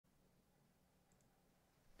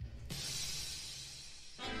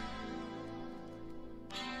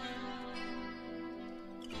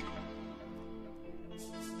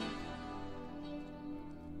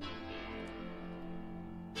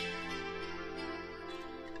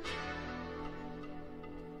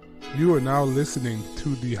You are now listening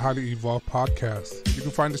to the Highly Evolved Podcast. You can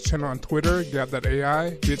find this channel on Twitter,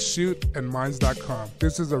 Gab.ai, BitChute, and Minds.com.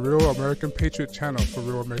 This is a Real American Patriot channel for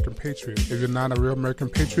Real American Patriots. If you're not a Real American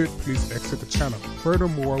Patriot, please exit the channel.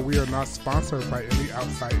 Furthermore, we are not sponsored by any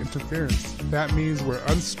outside interference. That means we're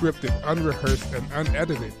unscripted, unrehearsed, and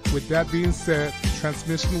unedited. With that being said,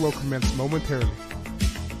 transmission will commence momentarily.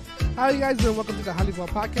 How are you guys doing? Welcome to the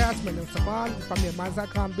HighlyEvolvedPodcast Podcast. My name is Saban. You can find me at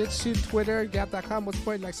Minds.com, BitChute, Twitter, Gap.com. What's the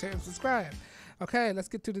point? Like, share, and subscribe. Okay, let's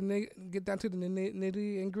get down to the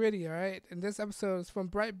nitty and gritty, all right? And this episode is from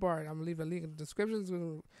Breitbart. I'm going to leave a link in the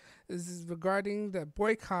description. This is regarding the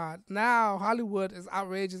boycott. Now, Hollywood is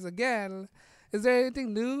outrageous again. Is there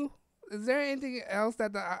anything new? Is there anything else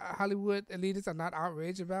that the Hollywood elitists are not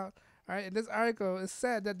outraged about? All right, in this article, it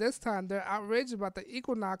said that this time they're outraged about the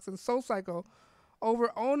Equinox and SoulCycle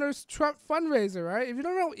over owner's Trump fundraiser, right? If you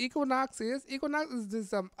don't know what Equinox is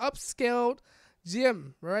this upscaled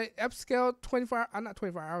gym, right? Upscaled 24 hours, not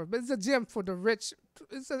 24 hours, but it's a gym for the rich.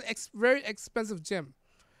 It's a very expensive gym,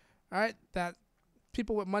 all right, that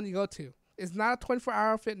people with money go to. It's not a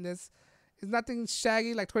 24-hour fitness. It's nothing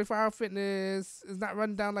shaggy like 24-hour fitness. It's not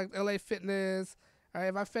run down like LA Fitness. All right,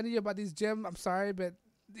 if I offended you about these gyms, I'm sorry, but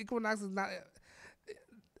Equinox is not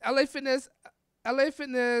LA Fitness.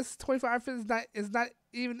 24-hour fitness is not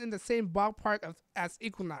even in the same ballpark as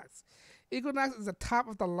Equinox. Equinox is the top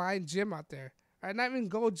of the line gym out there. Right? Not even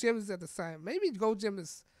Gold Gym is at the same. Maybe Gold Gym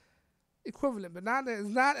is equivalent, but it's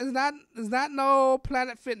not no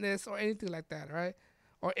Planet Fitness or anything like that, right?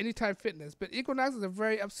 Or Anytime Fitness. But Equinox is a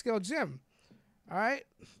very upscale gym. All right?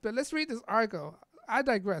 But let's read this article. I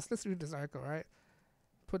digress. Let's read this article, right?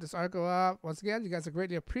 Put this article up. Once again, you guys are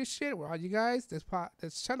greatly appreciated. Without you guys,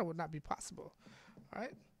 this channel would not be possible. All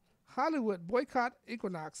right. Hollywood boycott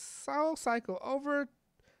Equinox. SoulCycle over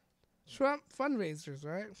Trump fundraisers,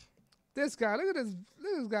 right? This guy, look at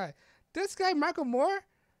this guy. This guy, Michael Moore,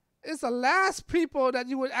 is the last people that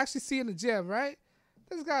you would actually see in the gym, right?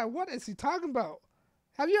 This guy, what is he talking about?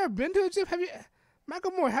 Have you ever been to a gym?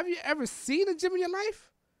 Michael Moore, have you ever seen a gym in your life?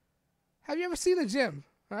 Have you ever seen a gym?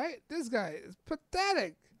 Right? This guy is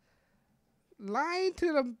pathetic. Lying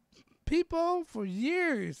to the people for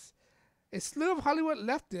years. A slew of Hollywood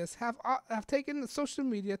leftists have taken to social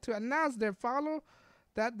media to announce their follow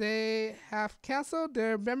that they have canceled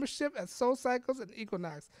their membership at SoulCycle and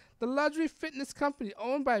Equinox, the luxury fitness company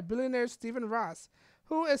owned by billionaire Stephen Ross,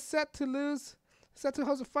 who is set to host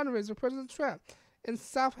a fundraiser for President Trump in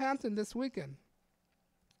Southampton this weekend.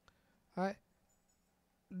 All right.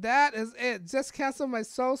 That is it. Just cancel my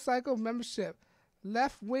SoulCycle membership.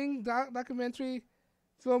 Left-wing documentary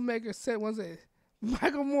filmmaker said Wednesday.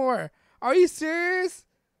 Michael Moore, are you serious?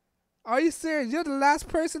 Are you serious? You're the last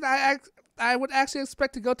person I would actually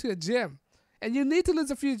expect to go to a gym. And you need to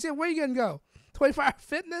lose a few gyms. Where are you going to go? 24-hour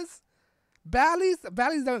fitness? Bally's?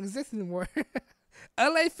 Bally's don't exist anymore.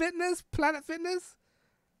 LA Fitness? Planet Fitness?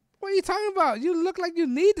 What are you talking about? You look like you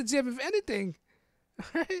need the gym, if anything.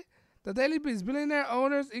 Right? The Daily Beast, billionaire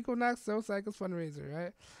owners, Equinox, SoulCycle's fundraiser,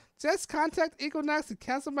 right? Just contact Equinox to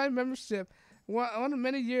cancel my membership. One of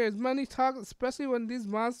many years, money talk, especially when these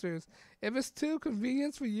monsters. If it's too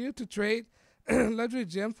convenient for you to trade luxury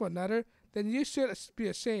gym for another, then you should be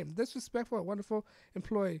ashamed. Disrespectful and wonderful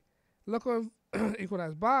employee. Local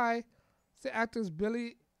Equinox. Bye. The actors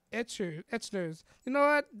Billy Etchners. You know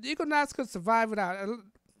what? Equinox could survive without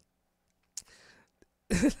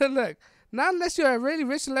it. Look. Not unless you're a really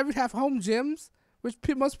rich celebrity have home gyms, which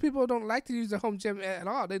most people don't like to use their home gym at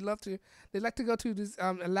all. They like to go to these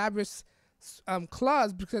elaborate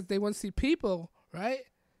clubs because they want to see people, right?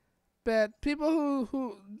 But people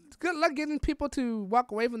who good luck getting people to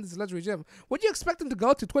walk away from this luxury gym. Would you expect them to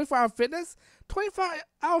go to 24-hour fitness?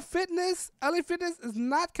 24-hour fitness, LA Fitness is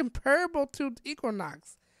not comparable to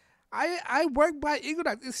Equinox. I work by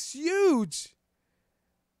Equinox. It's huge.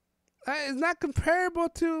 It's not comparable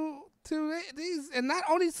to these, and not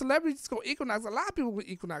only celebrities go Equinox, a lot of people go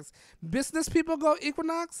Equinox. Business people go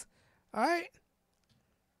Equinox, all right?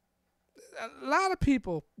 A lot of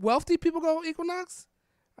people, wealthy people go Equinox,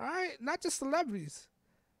 all right? Not just celebrities.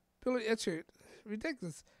 Billy Etchard,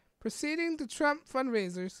 ridiculous. Proceed from the Trump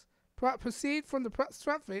fundraisers,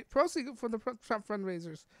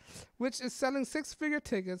 which is selling six-figure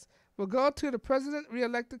tickets, will go to the president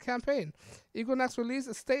re-elected campaign. Equinox released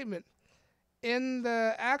a statement in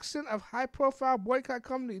the action of high-profile boycott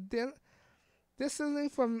company distancing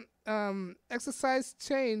from exercise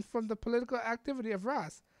change from the political activity of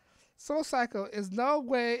Ross. SoulCycle is no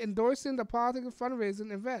way endorsing the political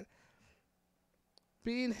fundraising event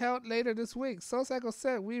being held later this week. SoulCycle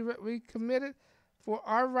said, we committed for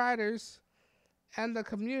our riders and the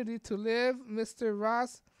community to live Mr.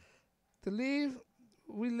 Ross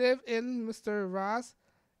We live in Mr. Ross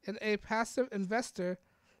and a passive investor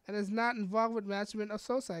and is not involved with management of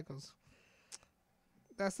SoulCycles.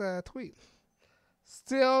 That's a tweet.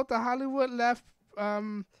 Still, the Hollywood left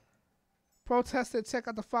protested. Check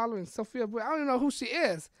out the following. Sophia Boy. I don't even know who she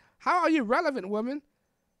is. How are you relevant, woman?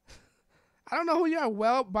 I don't know who you are.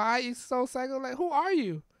 Well, by SoulCycle. Like, who are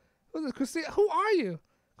you? Who's this? Christine? Who are you?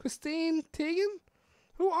 Christine Teigen?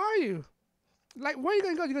 Who are you? Like, where are you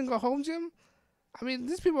going to go? You going to go home gym? I mean,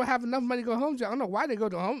 these people have enough money to go home gym. I don't know why they go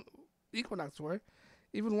to home Equinox for.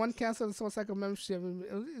 Even one canceled the SoulCycle membership.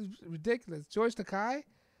 It's ridiculous. George Takei?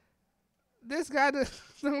 This guy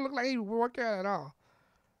doesn't look like he worked out at all.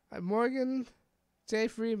 Like Morgan J.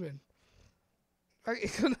 Freeman. Like,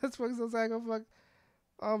 Equinox for SoulCycle. Fuck.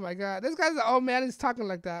 Oh, my God. This guy's an old man. He's talking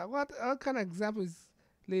like that. What kind of example is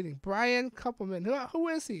leading? Brian Koppelman. Who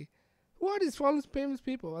is he? Who are these famous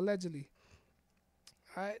people, allegedly?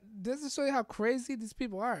 All right, this is show you how crazy these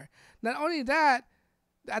people are. Not only that,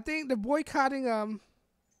 I think they're boycotting.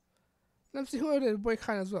 Let me see who are they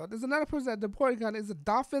boycotting as well. There's another person that they're boycotting is the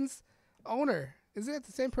Dolphins owner. Is it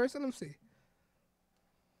the same person? Let me see.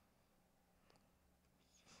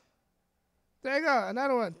 There you go,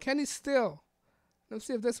 another one. Kenny Steele. Let me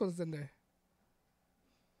see if this one's in there.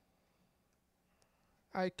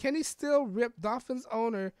 All right, Kenny Steele ripped Dolphins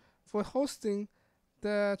owner for hosting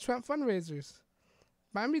the Trump fundraisers.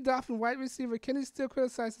 Miami Dolphin wide receiver Kenny Steele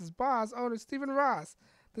criticized his boss, owner Stephen Ross,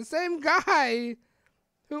 the same guy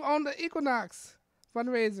who owned the Equinox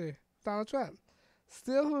fundraiser, Donald Trump.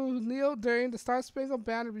 Steele, who kneeled during the Star Spangled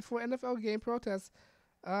Banner before NFL game protests,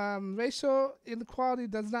 racial inequality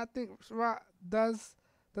doesn't think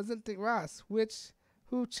Ross,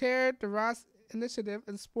 who chaired the Ross Initiative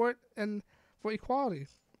in Sport and for Equality,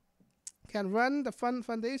 can run the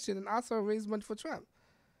foundation and also raise money for Trump.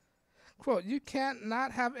 Quote, you can't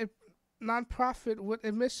not have a nonprofit with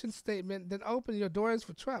a mission statement, then open your doors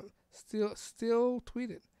for Trump. Still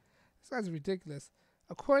tweeted. This guy's ridiculous.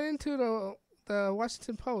 According to the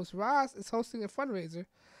Washington Post, Ross is hosting a fundraiser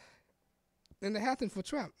in Manhattan for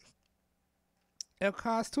Trump. It'll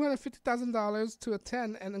cost $250,000 to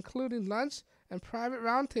attend, and including lunch and private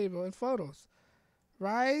roundtable and photos.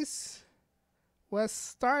 Rise was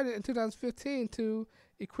started in 2015 to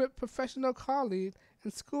equip professional colleagues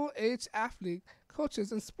and school-age athlete,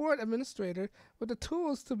 coaches, and sport administrators with the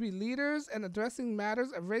tools to be leaders and addressing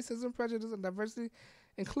matters of racism, prejudice, and diversity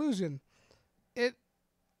inclusion.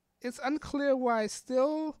 It's unclear why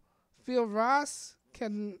still feel Ross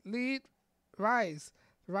can lead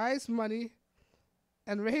raise money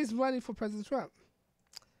for President Trump.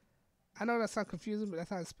 I know that sounds confusing, but that's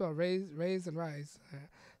how it's spelled, raise and rise.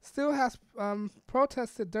 Still has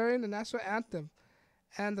protested during the national anthem,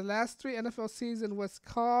 and the last 3 NFL season was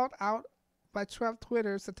called out by Trump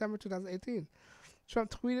Twitter September 2018.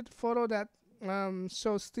 Trump tweeted a photo that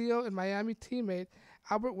shows Steele and Miami teammate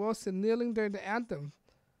Albert Wilson kneeling during the anthem.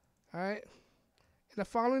 All right. In the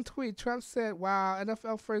following tweet, Trump said, wow,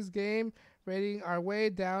 NFL first game rating are way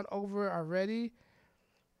down over already.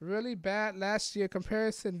 Really bad last year.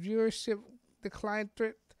 Comparison viewership declined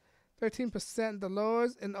 13%, the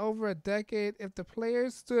lowest in over a decade. If the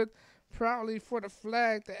players stood proudly for the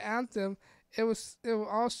flag, the anthem, it will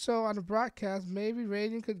all show on the broadcast. Maybe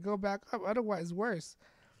rating could go back up, otherwise worse.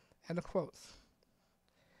 And the quotes.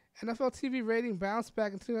 NFL TV rating bounced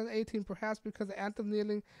back in 2018, perhaps because the anthem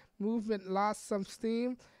kneeling movement lost some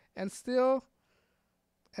steam, and still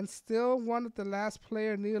one of the last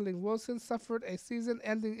player kneeling. Wilson suffered a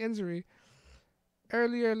season-ending injury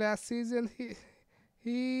earlier last season.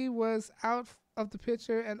 He was out of the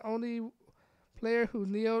picture, and only player who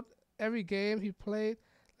kneeled every game he played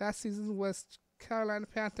last season was Carolina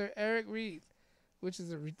Panther Eric Reed, which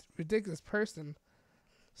is a ridiculous person.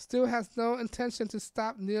 Still has no intention to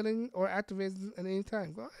stop kneeling or activating at any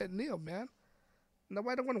time. Go ahead, kneel, man.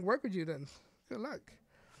 Nobody don't want to work with you then. Good luck.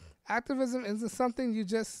 Activism isn't something you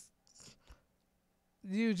just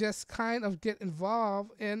kind of get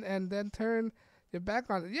involved in and then turn your back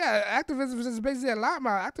on it. Yeah, activism is just basically a lot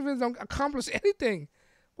more. Activists don't accomplish anything.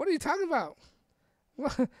 What are you talking about?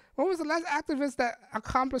 When was the last activist that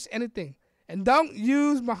accomplished anything? And don't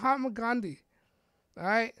use Mahatma Gandhi. All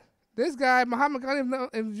right? This guy, Mahatma Gandhi,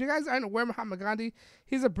 if you guys aren't aware of Mahatma Gandhi,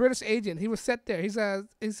 he's a British agent. He was set there. He's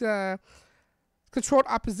a controlled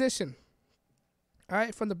opposition. All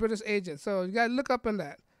right, from the British agent. So you got to look up on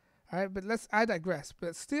that. All right, but I digress.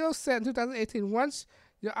 But Steele said in 2018, once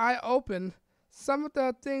your eye open, some of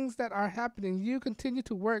the things that are happening, you continue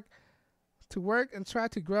to work and try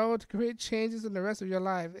to grow, to create changes in the rest of your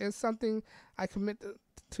life. It's something I commit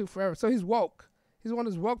to forever. So he's woke. He's one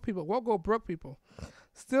of those woke people, woke go broke people.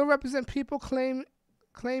 still represent people claiming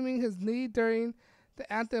his need during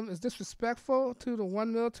the anthem is disrespectful to the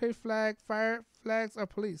one military flag, fire flags, or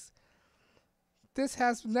police. This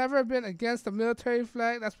has never been against the military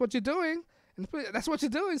flag. That's what you're doing. And that's what you're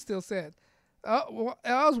doing, still said.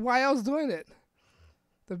 Why else doing it?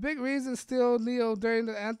 The big reason still kneel during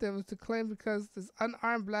the anthem is to claim because this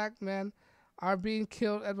unarmed black men are being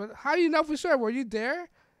killed. How do you know for sure? Were you there?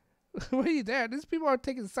 Were you there? These people are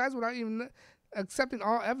taking sides without even accepting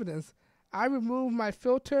all evidence. I remove my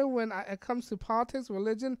filter when it comes to politics,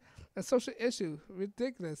 religion, and social issues.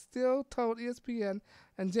 Ridiculous. Still told ESPN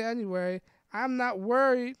in January, I'm not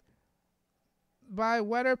worried by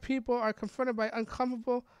whether people are confronted by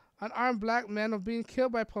uncomfortable, unarmed black men or being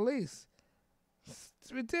killed by police.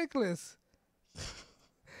 It's ridiculous.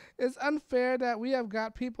 It's unfair that we have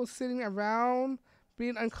got people sitting around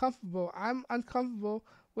being uncomfortable. I'm uncomfortable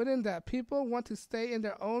within that. People want to stay in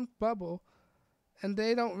their own bubble, and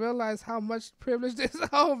they don't realize how much privilege this is.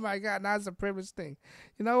 Oh, my God, now it's a privilege thing.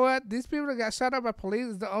 You know what? These people that got shot up by police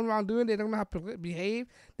is the only wrongdoing. They don't know how to behave.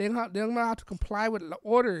 They don't know how to comply with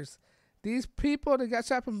orders. These people that got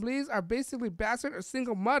shot from police are basically bastard or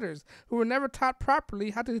single mothers who were never taught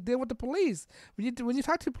properly how to deal with the police. When you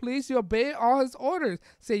talk to police, you obey all his orders.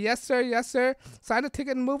 Say, yes, sir, sign the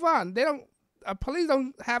ticket and move on. Police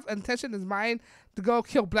don't have intention in his mind to go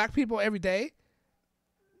kill black people every day.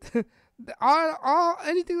 Anything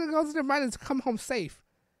that goes in their mind is to come home safe.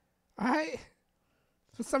 All right?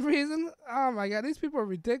 For some reason, oh my God, these people are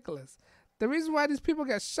ridiculous. The reason why these people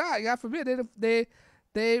get shot, God forbid,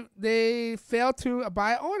 they fail to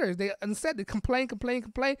abide orders. Instead they complain,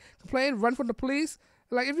 run from the police.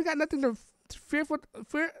 Like, if you got nothing to fear,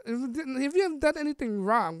 if you haven't done anything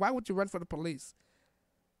wrong, why would you run for the police?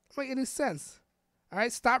 Doesn't make any sense. All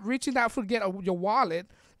right, stop reaching out to get your wallet.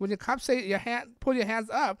 When your cops say pull your hands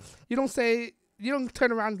up, you don't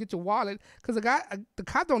turn around and get your wallet because the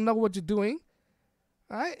cop don't know what you're doing.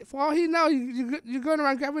 All right, for all he know, you're going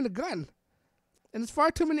around grabbing the gun. And there's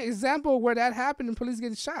far too many examples where that happened and police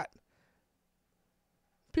getting shot.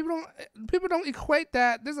 People don't equate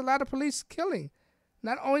that. There's a lot of police killing.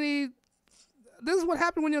 Not only, this is what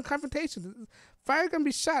happened when you're in confrontation. Fire can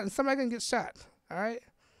be shot and somebody can get shot. All right.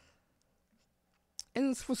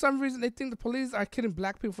 And for some reason, they think the police are killing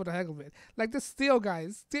black people for the heck of it. Like this Steele guy.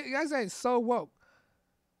 This guy is so woke.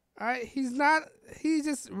 All right, he's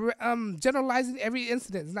just generalizing every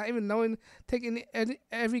incident. He's not even taking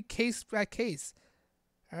every case by case.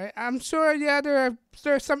 All right, I'm sure,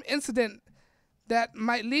 there's some incident that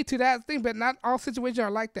might lead to that thing, but not all situations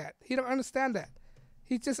are like that. He don't understand that.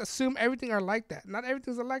 He just assume everything are like that. Not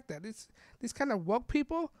everything's like that. These kind of woke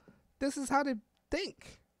people, this is how they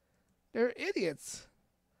think. They're idiots.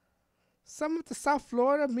 Some of the South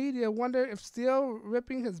Florida media wonder if Steele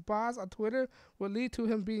ripping his boss on Twitter will lead to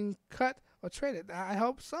him being cut or traded. I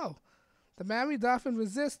hope so. The Miami Dolphins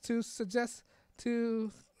resist the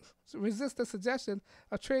suggestion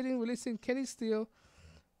of releasing Kenny Steele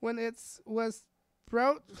when it was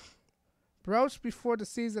broached before the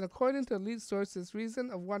season, according to elite sources. Reason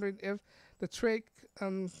of wondering if the trade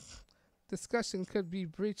discussion could be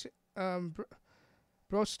broached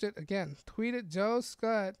it again. Tweeted Joe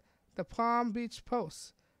Scott, the Palm Beach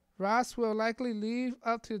Post. Ross will likely leave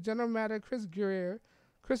up to general manager Chris Greer,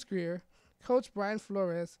 coach Brian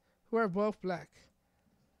Flores, who are both black.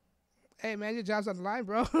 Hey man, your job's on the line,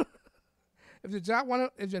 bro.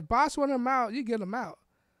 If your boss want him out, you get him out.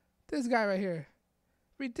 This guy right here,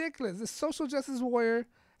 ridiculous. This social justice warrior.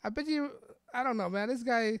 I don't know, man. This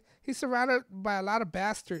guy, he's surrounded by a lot of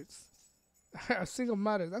bastards, single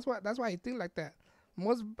mothers. That's why he think like that.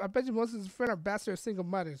 I bet you most of his friends are bastards, single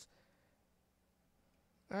mothers.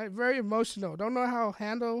 All right, very emotional. Don't know how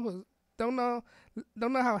handle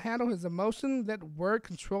his emotions. Let word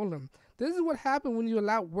control him. This is what happens when you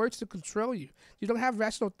allow words to control you. You don't have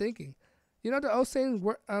rational thinking. You know the old saying,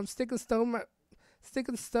 "Stick and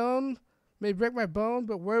stone may break my bone,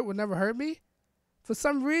 but word will never hurt me." For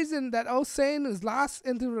some reason, that old saying is lost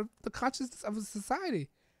into the consciousness of a society.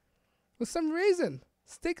 For some reason,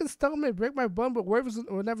 stick and stone may break my bone, but word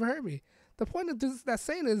will never hurt me. The point of that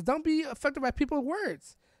saying is, don't be affected by people's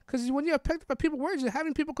words. Because when you're affected by people's words, you're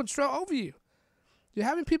having people control over you. You're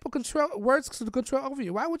having people words to control over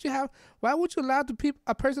you. Why would you allow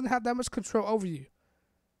a person to have that much control over you?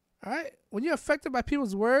 All right? When you're affected by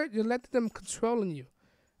people's words, you're letting them controlling you.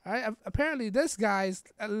 All right? Apparently, this guy's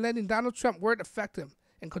letting Donald Trump word affect him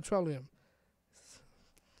and control him.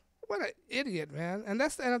 What an idiot, man. And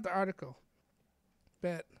that's the end of the article.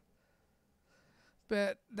 But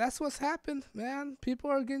that's what's happened, man. People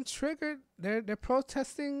are getting triggered. They're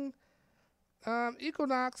protesting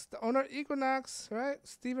Equinox, the owner of Equinox, right?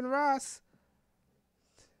 Stephen Ross,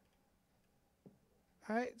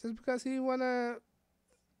 right? Just because he want to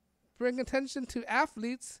bring attention to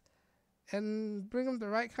athletes and bring them the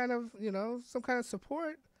right kind of, some kind of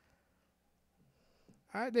support.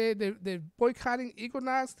 All right, they're boycotting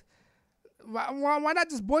Equinox. Why not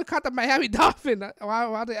just boycott the Miami Dolphin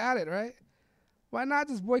while they're at it, right? Why not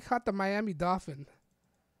just boycott the Miami Dolphin?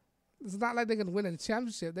 It's not like they're gonna win a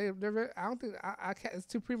championship. They're very, I don't think I can't. It's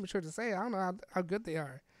too premature to say. I don't know how good they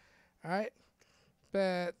are. All right,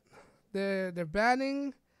 but they're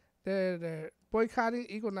banning, they're boycotting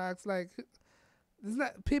Equinox. Like, it's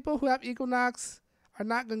not, people who have Equinox are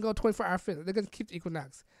not gonna go 24-hour fitness. They're gonna keep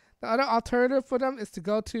Equinox. The other alternative for them is to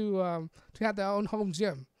go to have their own home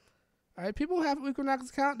gym. All right, people who have Equinox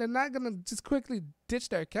account, they're not gonna just quickly ditch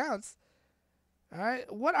their accounts. All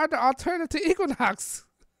right, what are the alternatives to Equinox?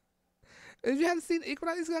 If you haven't seen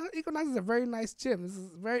Equinox, Equinox is a very nice gym. This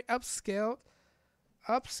is very upscaled,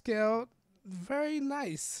 very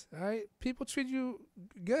nice. All right, people treat you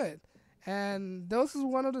good, and those is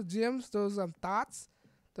one of the gyms. Those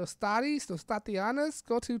Tatianas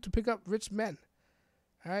go to pick up rich men.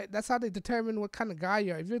 All right, that's how they determine what kind of guy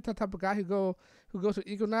you are. If you're the type of guy who goes to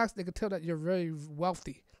Equinox, they can tell that you're very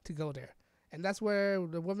wealthy to go there, and that's why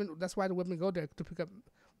the women go there to pick up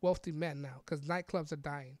wealthy men now, because nightclubs are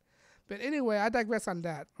dying. But anyway, I digress on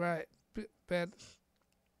that, right? But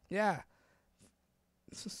yeah.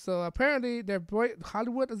 So apparently,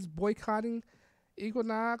 Hollywood is boycotting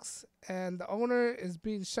Equinox, and the owner is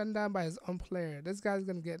being shut down by his own player. This guy's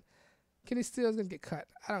Kenny Steele's gonna get cut.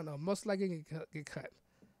 I don't know. Most likely get cut.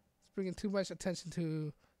 It's bringing too much attention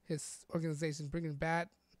to his organization, bringing bad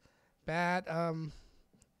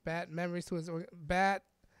memories to bad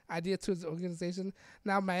ideas to his organization.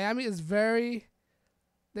 Now Miami is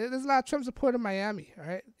there's a lot of Trump support in Miami, all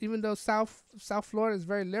right? Even though South Florida is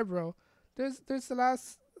very liberal, there's a lot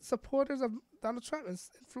of supporters of Donald Trump in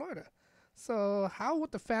Florida. So how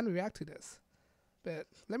would the fan react to this? But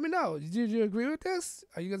let me know. Do you agree with this?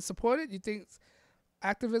 Are you going to support it? You think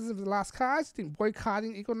activism is the last cause? You think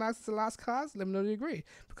boycotting Equinox is the last cause? Let me know if you agree.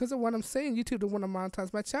 Because of what I'm saying, YouTube don't want to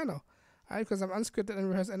monetize my channel. Because I'm unscripted and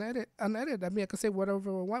rehearsed and unedited. I mean, I can say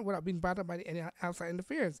whatever I want without being bothered by any outside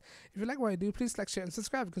interference. If you like what I do, please like, share, and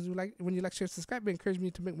subscribe. Because when you like, share, subscribe, it encourages me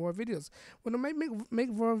to make more videos. When I make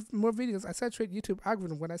more videos, I saturate YouTube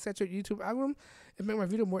algorithm. When I saturate YouTube algorithm, it makes my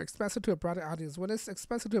video more expensive to a broader audience. When it's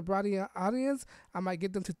expensive to a broader audience, I might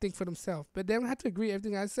get them to think for themselves. But they don't have to agree with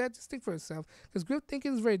everything I said. Just think for yourself. Because group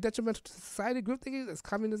thinking is very detrimental to society. Group thinking is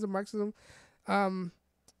communism, Marxism,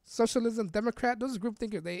 socialism, Democrat. Those are group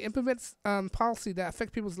thinkers. They implement policy that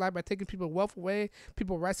affect people's life by taking people's wealth away,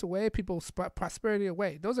 people's rights away, people's prosperity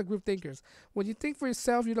away. Those are group thinkers. When you think for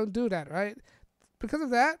yourself, you don't do that, right? Because of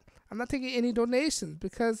that, I'm not taking any donations,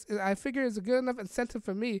 because I figure it's a good enough incentive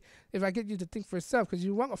for me if I get you to think for yourself, because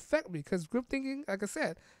you won't affect me. Because group thinking, like I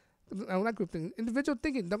said, not group thinking, individual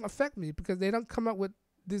thinking don't affect me, because they don't come up with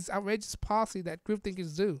this outrageous policy that group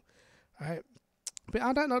thinkers do. All right. But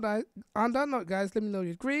on that note, guys, let me know if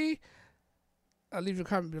you agree. Leave your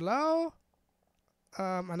comment below.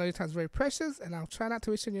 I know your time is very precious, and I'll try not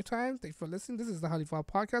to waste your time. Thanks for listening. This is the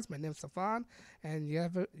HighlyEvolvedPodcast. My name is Stefan, and you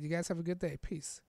guys have a good day. Peace.